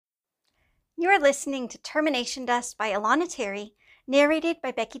You're listening to Termination Dust by Alana Terry, narrated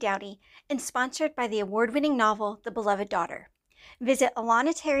by Becky Dowdy, and sponsored by the award-winning novel The Beloved Daughter. Visit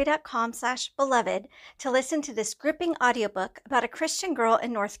alanaterry.com/beloved to listen to this gripping audiobook about a Christian girl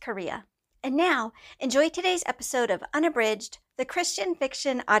in North Korea. And now, enjoy today's episode of Unabridged, the Christian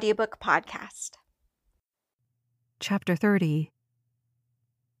Fiction Audiobook Podcast. Chapter 30.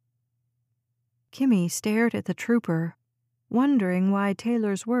 Kimmy stared at the trooper, wondering why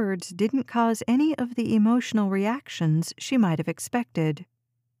Taylor's words didn't cause any of the emotional reactions she might have expected.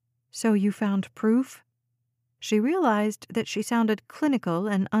 "So you found proof?" She realized that she sounded clinical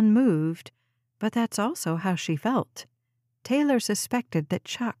and unmoved, but that's also how she felt. Taylor suspected that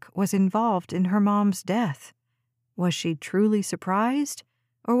Chuck was involved in her mom's death. Was she truly surprised,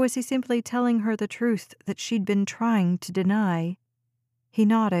 or was he simply telling her the truth that she'd been trying to deny? He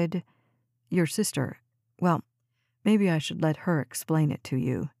nodded. "Your sister, well, maybe I should let her explain it to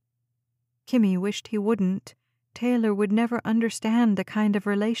you." Kimmy wished he wouldn't. Taylor would never understand the kind of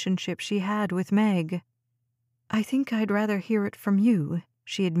relationship she had with Meg. "I think I'd rather hear it from you,"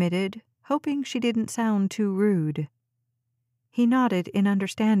 she admitted, hoping she didn't sound too rude. He nodded in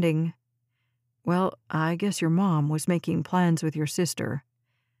understanding. "Well, I guess your mom was making plans with your sister.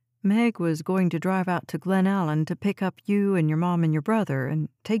 Meg was going to drive out to Glen Allen to pick up you and your mom and your brother and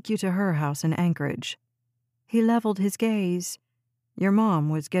take you to her house in Anchorage." He leveled his gaze. "Your mom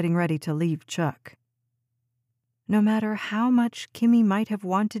was getting ready to leave Chuck." No matter how much Kimmy might have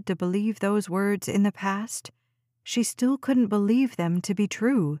wanted to believe those words in the past, she still couldn't believe them to be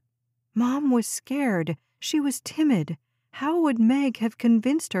true. Mom was scared. She was timid. How would Meg have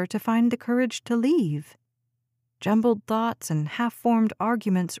convinced her to find the courage to leave? Jumbled thoughts and half-formed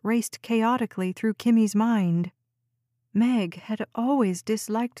arguments raced chaotically through Kimmy's mind. Meg had always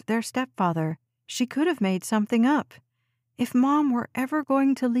disliked their stepfather. She could have made something up. If Mom were ever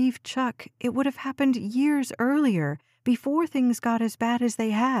going to leave Chuck, it would have happened years earlier, before things got as bad as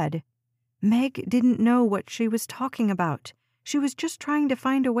they had. Meg didn't know what she was talking about. She was just trying to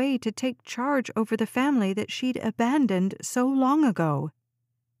find a way to take charge over the family that she'd abandoned so long ago.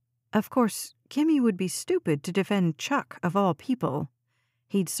 Of course, Kimmy would be stupid to defend Chuck of all people.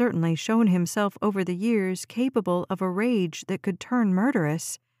 He'd certainly shown himself over the years capable of a rage that could turn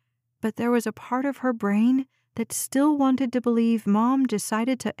murderous, but there was a part of her brain that still wanted to believe Mom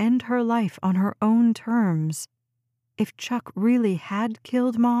decided to end her life on her own terms. If Chuck really had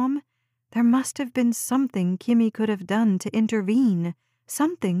killed Mom, there must have been something Kimmy could have done to intervene,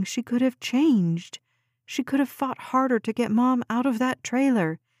 something she could have changed. She could have fought harder to get Mom out of that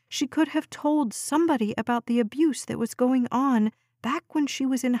trailer. She could have told somebody about the abuse that was going on back when she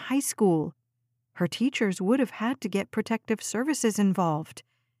was in high school. Her teachers would have had to get protective services involved.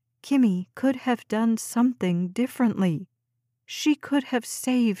 Kimmy could have done something differently. She could have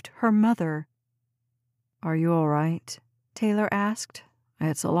saved her mother. "Are you all right?" Taylor asked.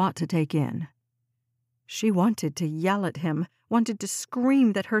 "It's a lot to take in." She wanted to yell at him, wanted to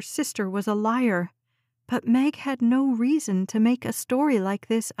scream that her sister was a liar. But Meg had no reason to make a story like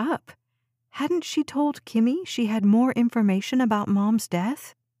this up. Hadn't she told Kimmy she had more information about Mom's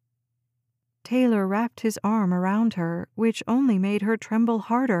death? Taylor wrapped his arm around her, which only made her tremble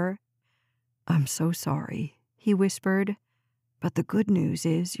harder. "I'm so sorry," he whispered. "But the good news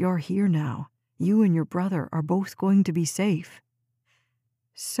is you're here now. You and your brother are both going to be safe."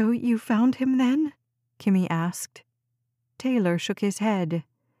 "So you found him then?" Kimmy asked. Taylor shook his head.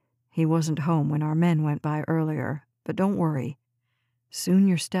 "He wasn't home when our men went by earlier, but don't worry. Soon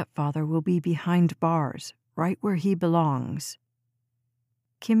your stepfather will be behind bars, right where he belongs."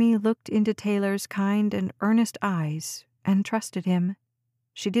 Kimmy looked into Taylor's kind and earnest eyes and trusted him.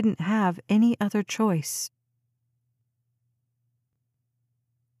 She didn't have any other choice.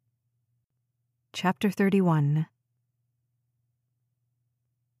 Chapter 31.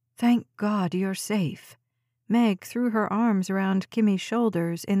 "Thank God you're safe." Meg threw her arms around Kimmy's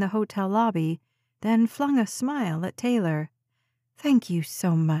shoulders in the hotel lobby, then flung a smile at Taylor. "Thank you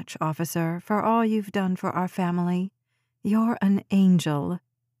so much, officer, for all you've done for our family. You're an angel."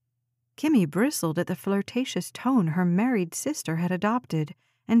 Kimmy bristled at the flirtatious tone her married sister had adopted,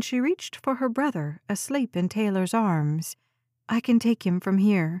 and she reached for her brother, asleep in Taylor's arms. "I can take him from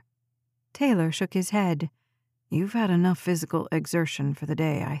here." Taylor shook his head. "You've had enough physical exertion for the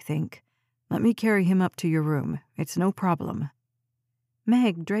day, I think. Let me carry him up to your room. It's no problem."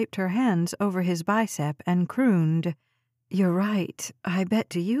 Meg draped her hands over his bicep and crooned, "You're right. I bet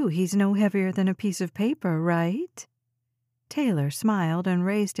to you he's no heavier than a piece of paper, right?" Taylor smiled and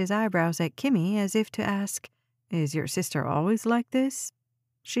raised his eyebrows at Kimmy as if to ask, "Is your sister always like this?"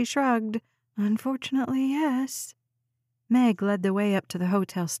 She shrugged. "Unfortunately, yes." Meg led the way up to the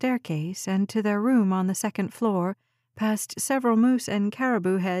hotel staircase and to their room on the second floor, past several moose and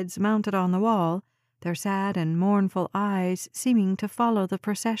caribou heads mounted on the wall, their sad and mournful eyes seeming to follow the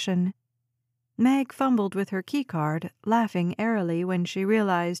procession. Meg fumbled with her keycard, laughing airily when she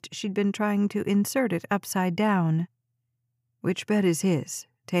realized she'd been trying to insert it upside down. "Which bed is his?"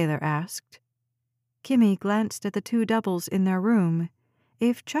 Taylor asked. Kimmy glanced at the two doubles in their room.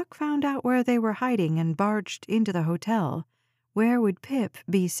 If Chuck found out where they were hiding and barged into the hotel, where would Pip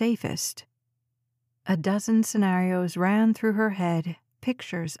be safest? A dozen scenarios ran through her head,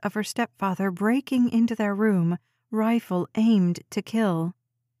 pictures of her stepfather breaking into their room, rifle aimed to kill.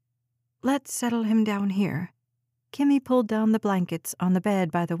 "Let's settle him down here." Kimmy pulled down the blankets on the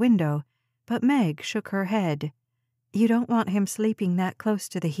bed by the window, but Meg shook her head. "You don't want him sleeping that close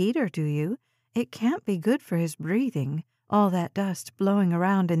to the heater, do you? It can't be good for his breathing, all that dust blowing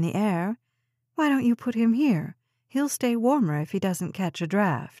around in the air. Why don't you put him here? He'll stay warmer if he doesn't catch a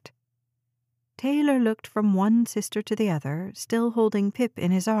draft." Taylor looked from one sister to the other, still holding Pip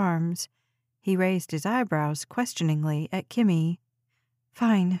in his arms. He raised his eyebrows questioningly at Kimmy.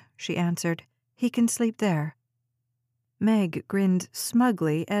 "Fine," she answered. "He can sleep there." Meg grinned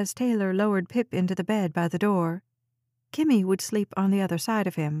smugly as Taylor lowered Pip into the bed by the door. Kimmy would sleep on the other side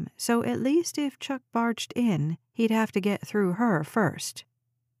of him, so at least if Chuck barged in, he'd have to get through her first.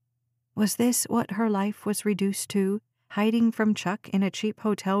 Was this what her life was reduced to? Hiding from Chuck in a cheap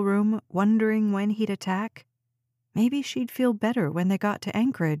hotel room, wondering when he'd attack? Maybe she'd feel better when they got to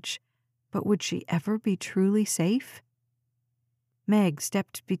Anchorage, but would she ever be truly safe? Meg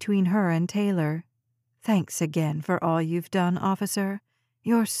stepped between her and Taylor. "Thanks again for all you've done, officer.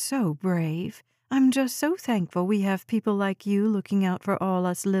 You're so brave. I'm just so thankful we have people like you looking out for all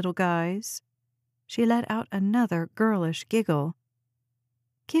us little guys." She let out another girlish giggle.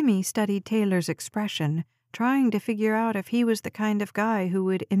 Kimmy studied Taylor's expression, trying to figure out if he was the kind of guy who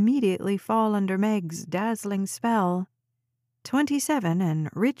would immediately fall under Meg's dazzling spell. 27 and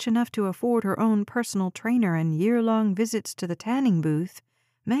rich enough to afford her own personal trainer and year-long visits to the tanning booth,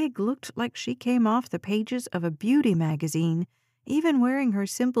 Meg looked like she came off the pages of a beauty magazine, even wearing her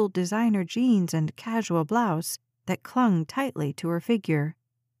simple designer jeans and casual blouse that clung tightly to her figure.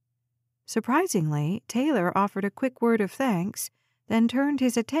 Surprisingly, Taylor offered a quick word of thanks, then turned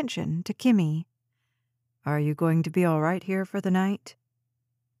his attention to Kimmy. "Are you going to be all right here for the night?"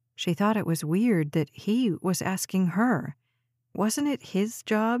 She thought it was weird that he was asking her. Wasn't it his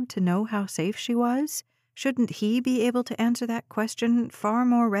job to know how safe she was? Shouldn't he be able to answer that question far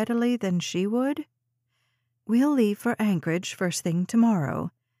more readily than she would? "We'll leave for Anchorage first thing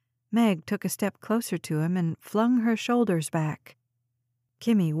tomorrow." Meg took a step closer to him and flung her shoulders back.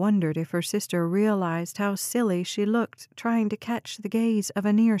 Kimmy wondered if her sister realized how silly she looked trying to catch the gaze of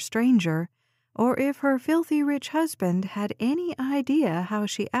a near stranger, or if her filthy rich husband had any idea how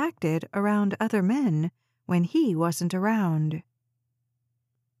she acted around other men when he wasn't around.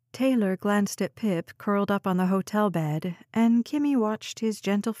 Taylor glanced at Pip curled up on the hotel bed, and Kimmy watched his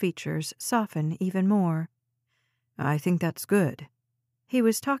gentle features soften even more. "I think that's good." He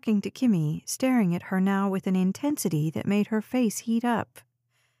was talking to Kimmy, staring at her now with an intensity that made her face heat up.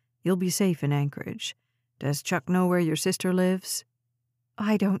 "You'll be safe in Anchorage. Does Chuck know where your sister lives?"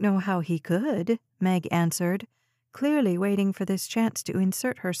 "I don't know how he could," Meg answered, clearly waiting for this chance to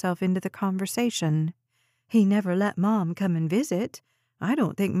insert herself into the conversation. "He never let Mom come and visit. I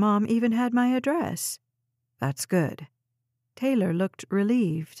don't think Mom even had my address." "That's good." Taylor looked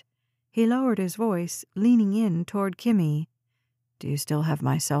relieved. He lowered his voice, leaning in toward Kimmy. "Do you still have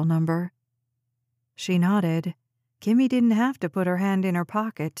my cell number?" She nodded. Kimmy didn't have to put her hand in her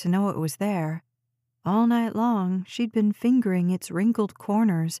pocket to know it was there. All night long, she'd been fingering its wrinkled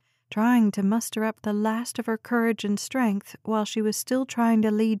corners, trying to muster up the last of her courage and strength while she was still trying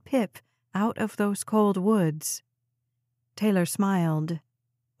to lead Pip out of those cold woods. Taylor smiled.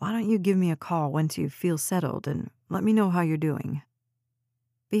 "Why don't you give me a call once you feel settled and let me know how you're doing?"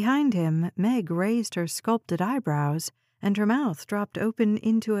 Behind him, Meg raised her sculpted eyebrows, and her mouth dropped open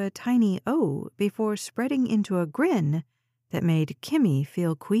into a tiny O before spreading into a grin that made Kimmy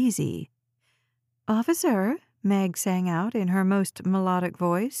feel queasy. "Officer," Meg sang out in her most melodic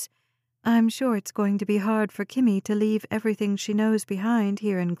voice, "I'm sure it's going to be hard for Kimmy to leave everything she knows behind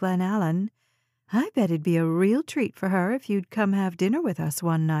here in Glen Allen. I bet it'd be a real treat for her if you'd come have dinner with us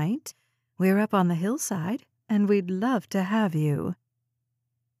one night. We're up on the hillside, and we'd love to have you."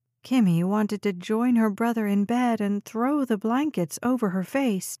 Kimmy wanted to join her brother in bed and throw the blankets over her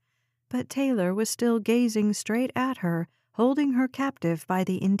face, but Taylor was still gazing straight at her, holding her captive by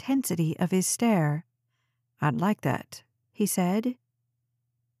the intensity of his stare. "I'd like that," he said.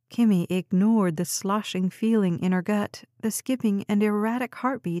 Kimmy ignored the sloshing feeling in her gut, the skipping and erratic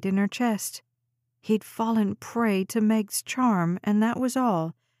heartbeat in her chest. He'd fallen prey to Meg's charm, and that was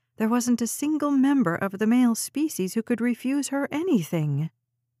all. There wasn't a single member of the male species who could refuse her anything.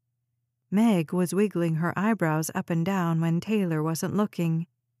 Meg was wiggling her eyebrows up and down when Taylor wasn't looking.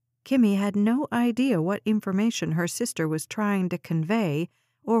 Kimmy had no idea what information her sister was trying to convey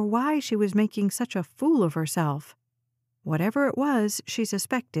or why she was making such a fool of herself. Whatever it was she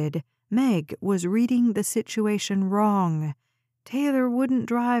suspected, Meg was reading the situation wrong. Taylor wouldn't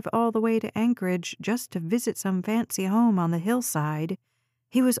drive all the way to Anchorage just to visit some fancy home on the hillside.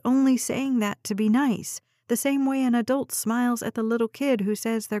 He was only saying that to be nice, the same way an adult smiles at the little kid who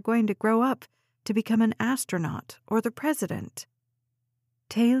says they're going to grow up to become an astronaut or the president.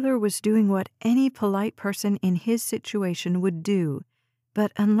 Taylor was doing what any polite person in his situation would do,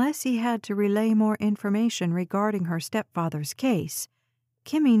 but unless he had to relay more information regarding her stepfather's case,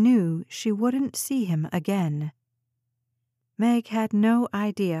 Kimmy knew she wouldn't see him again. Meg had no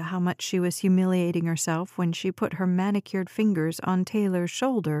idea how much she was humiliating herself when she put her manicured fingers on Taylor's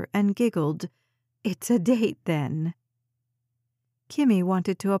shoulder and giggled, "It's a date, then." Kimmy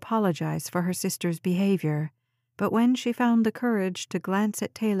wanted to apologize for her sister's behavior, but when she found the courage to glance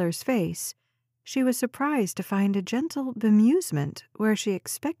at Taylor's face, she was surprised to find a gentle bemusement where she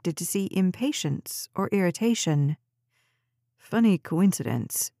expected to see impatience or irritation. "Funny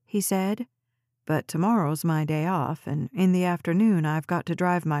coincidence," he said, "but tomorrow's my day off, and in the afternoon I've got to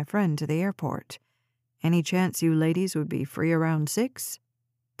drive my friend to the airport. Any chance you ladies would be free around 6?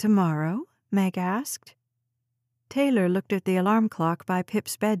 "Tomorrow?" Meg asked. Taylor looked at the alarm clock by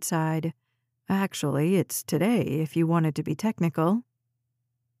Pip's bedside. "Actually, it's today, if you wanted to be technical."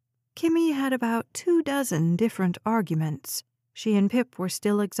 Kimmy had about 24 different arguments. She and Pip were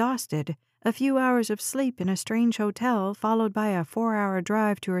still exhausted. A few hours of sleep in a strange hotel, followed by a 4-hour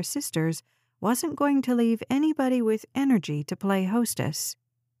drive to her sister's, wasn't going to leave anybody with energy to play hostess.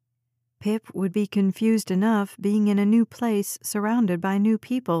 Pip would be confused enough being in a new place surrounded by new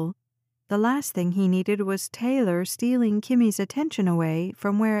people. The last thing he needed was Taylor stealing Kimmy's attention away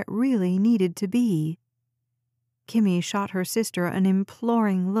from where it really needed to be. Kimmy shot her sister an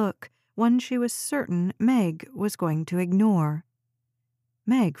imploring look, one she was certain Meg was going to ignore.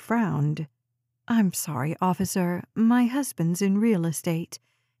 Meg frowned. "I'm sorry, officer. My husband's in real estate.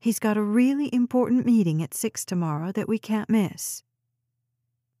 He's got a really important meeting at 6 tomorrow that we can't miss."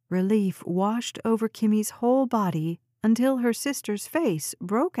 Relief washed over Kimmy's whole body until her sister's face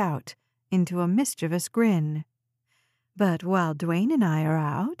broke out into a mischievous grin. "But while Dwayne and I are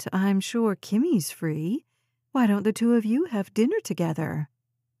out, I'm sure Kimmy's free. Why don't the two of you have dinner together?"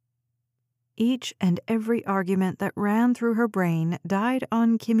 Each and every argument that ran through her brain died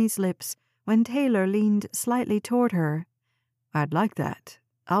on Kimmy's lips when Taylor leaned slightly toward her. "I'd like that.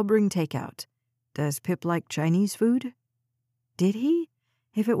 I'll bring takeout. Does Pip like Chinese food?" Did he?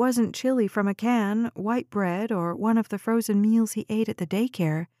 If it wasn't chili from a can, white bread, or one of the frozen meals he ate at the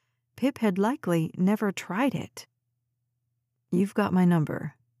daycare, Pip had likely never tried it. "You've got my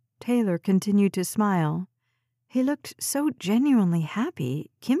number." Taylor continued to smile. He looked so genuinely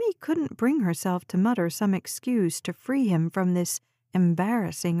happy, Kimmy couldn't bring herself to mutter some excuse to free him from this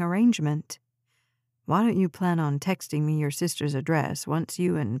embarrassing arrangement. "Why don't you plan on texting me your sister's address once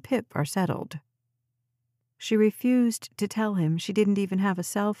you and Pip are settled?" She refused to tell him she didn't even have a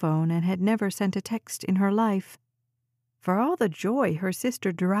cell phone and had never sent a text in her life. For all the joy her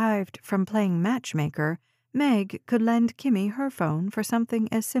sister derived from playing matchmaker, Meg could lend Kimmy her phone for something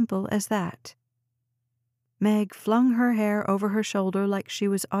as simple as that. Meg flung her hair over her shoulder like she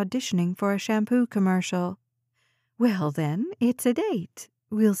was auditioning for a shampoo commercial. "Well then, it's a date.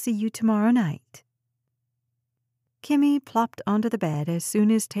 We'll see you tomorrow night." Kimmy plopped onto the bed as soon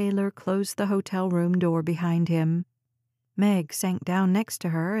as Taylor closed the hotel room door behind him. Meg sank down next to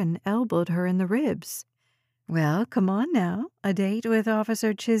her and elbowed her in the ribs. "Well, come on now. A date with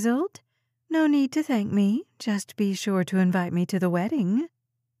Officer Chiseled? No need to thank me. Just be sure to invite me to the wedding."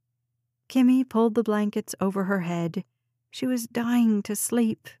 Kimmy pulled the blankets over her head. She was dying to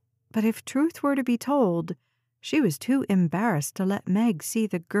sleep, but if truth were to be told, she was too embarrassed to let Meg see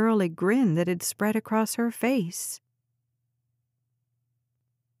the girly grin that had spread across her face.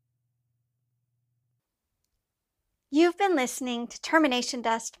 You've been listening to Termination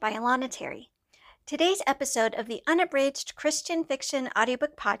Dust by Alana Terry. Today's episode of the Unabridged Christian Fiction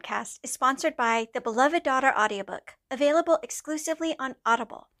Audiobook Podcast is sponsored by the Beloved Daughter Audiobook, available exclusively on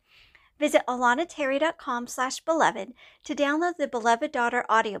Audible. Visit alanaterry.com/beloved to download the Beloved Daughter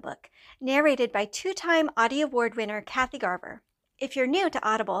audiobook, narrated by 2-time Audie Award winner Kathy Garver. If you're new to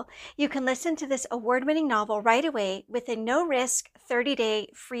Audible, you can listen to this award-winning novel right away with a no-risk 30-day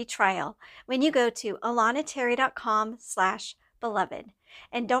free trial when you go to alanaterry.com/beloved.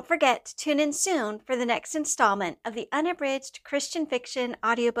 And don't forget to tune in soon for the next installment of the Unabridged Christian Fiction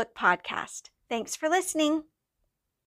Audiobook Podcast. Thanks for listening.